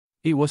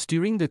It was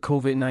during the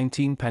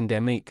COVID-19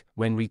 pandemic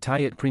when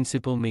retired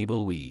Principal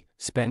Mabel Wee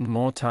spent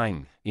more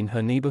time in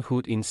her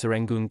neighborhood in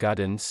Serangoon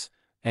Gardens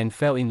and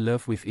fell in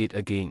love with it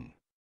again.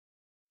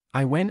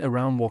 I went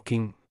around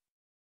walking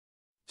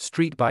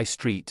street by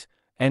street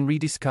and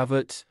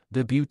rediscovered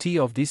the beauty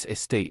of this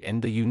estate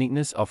and the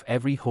uniqueness of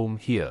every home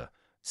here,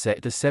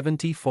 said the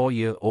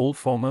 74-year-old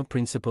former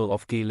principal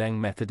of Geylang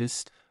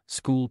Methodist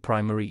School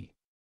Primary,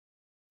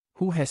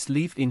 who has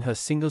lived in her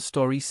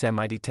single-story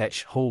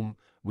semi-detached home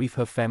with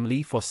her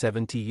family for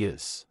 70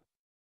 years.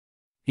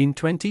 In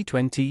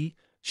 2020,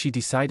 she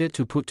decided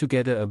to put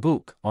together a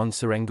book on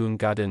Serangoon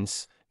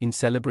Gardens in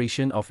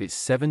celebration of its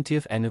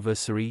 70th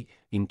anniversary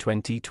in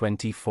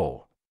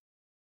 2024.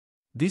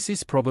 "This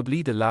is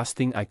probably the last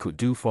thing I could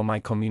do for my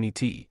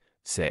community,"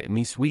 said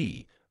Ms.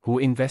 Wee, who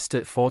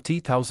invested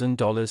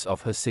 $40,000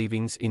 of her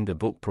savings in the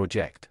book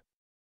project.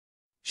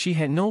 She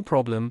had no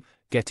problem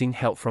getting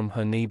help from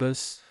her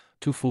neighbors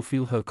to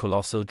fulfill her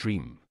colossal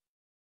dream.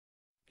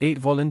 8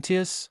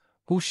 volunteers,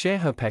 who share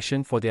her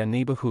passion for their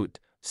neighborhood,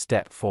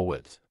 stepped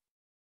forward.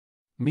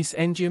 Ms.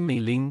 Angie Mei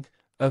Ling,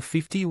 a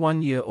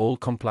 51-year-old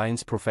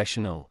compliance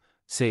professional,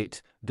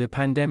 said, "The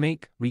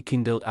pandemic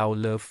rekindled our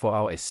love for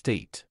our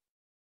estate.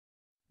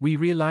 We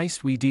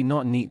realized we did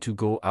not need to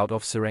go out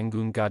of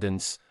Serangoon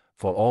Gardens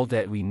for all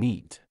that we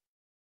need."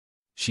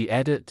 She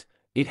added,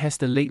 "It has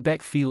the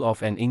laid-back feel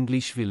of an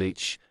English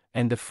village,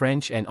 and the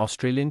French and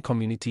Australian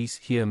communities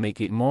here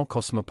make it more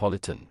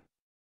cosmopolitan."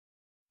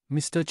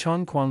 Mr.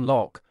 Chon Kwan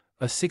Lok,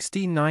 a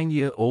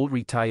 69-year-old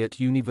retired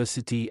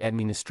university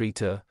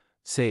administrator,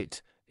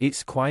 said,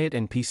 "It's quiet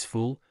and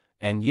peaceful,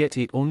 and yet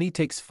it only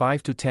takes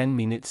 5 to 10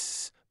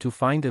 minutes to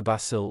find a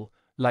bustle,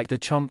 like the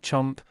Chomp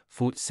Chomp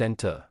Food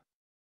Center,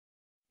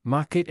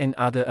 market and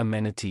other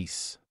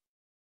amenities."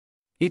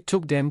 It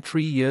took them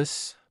 3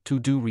 years to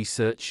do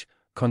research,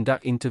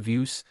 conduct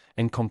interviews,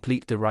 and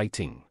complete the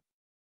writing.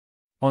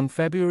 On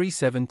February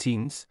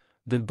 17,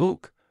 the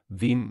book,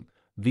 Vim,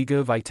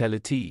 Vigor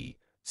Vitality,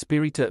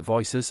 Spirited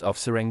Voices of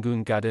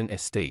Serangoon Garden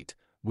Estate,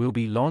 will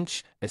be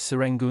launched at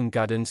Serangoon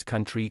Gardens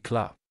Country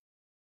Club.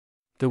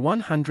 The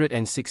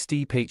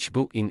 160-page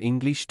book in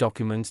English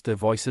documents the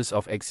voices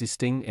of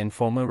existing and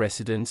former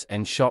residents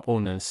and shop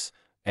owners,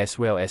 as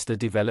well as the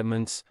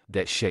developments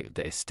that shaped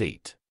the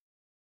estate.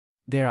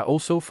 There are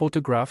also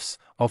photographs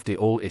of the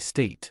old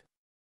estate,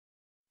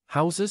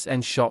 houses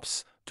and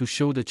shops to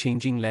show the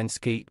changing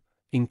landscape,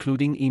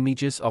 including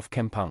images of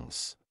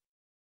kampangs.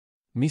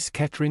 Miss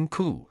Catherine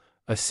Koo,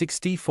 a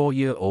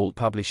 64-year-old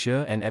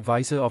publisher and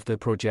advisor of the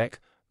project,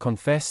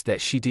 confessed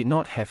that she did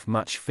not have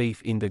much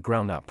faith in the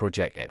ground-up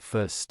project at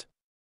first,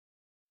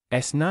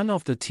 as none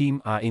of the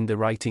team are in the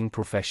writing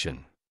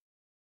profession.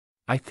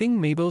 "I think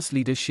Mabel's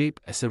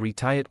leadership as a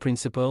retired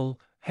principal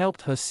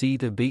helped her see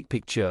the big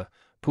picture,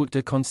 put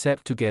the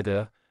concept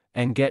together,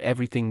 and get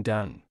everything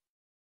done,"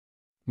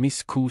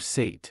 Ms. Koo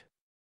said.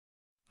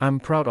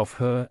 "I'm proud of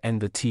her and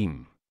the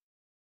team."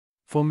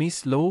 For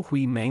Ms. Lo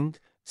Hui Meng,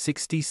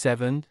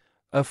 67,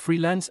 a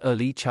freelance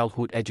early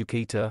childhood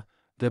educator,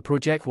 the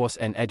project was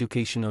an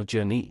educational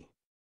journey.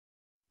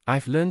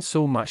 "I've learned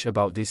so much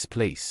about this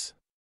place.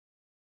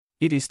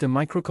 It is the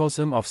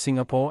microcosm of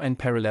Singapore and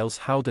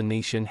parallels how the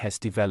nation has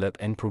developed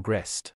and progressed."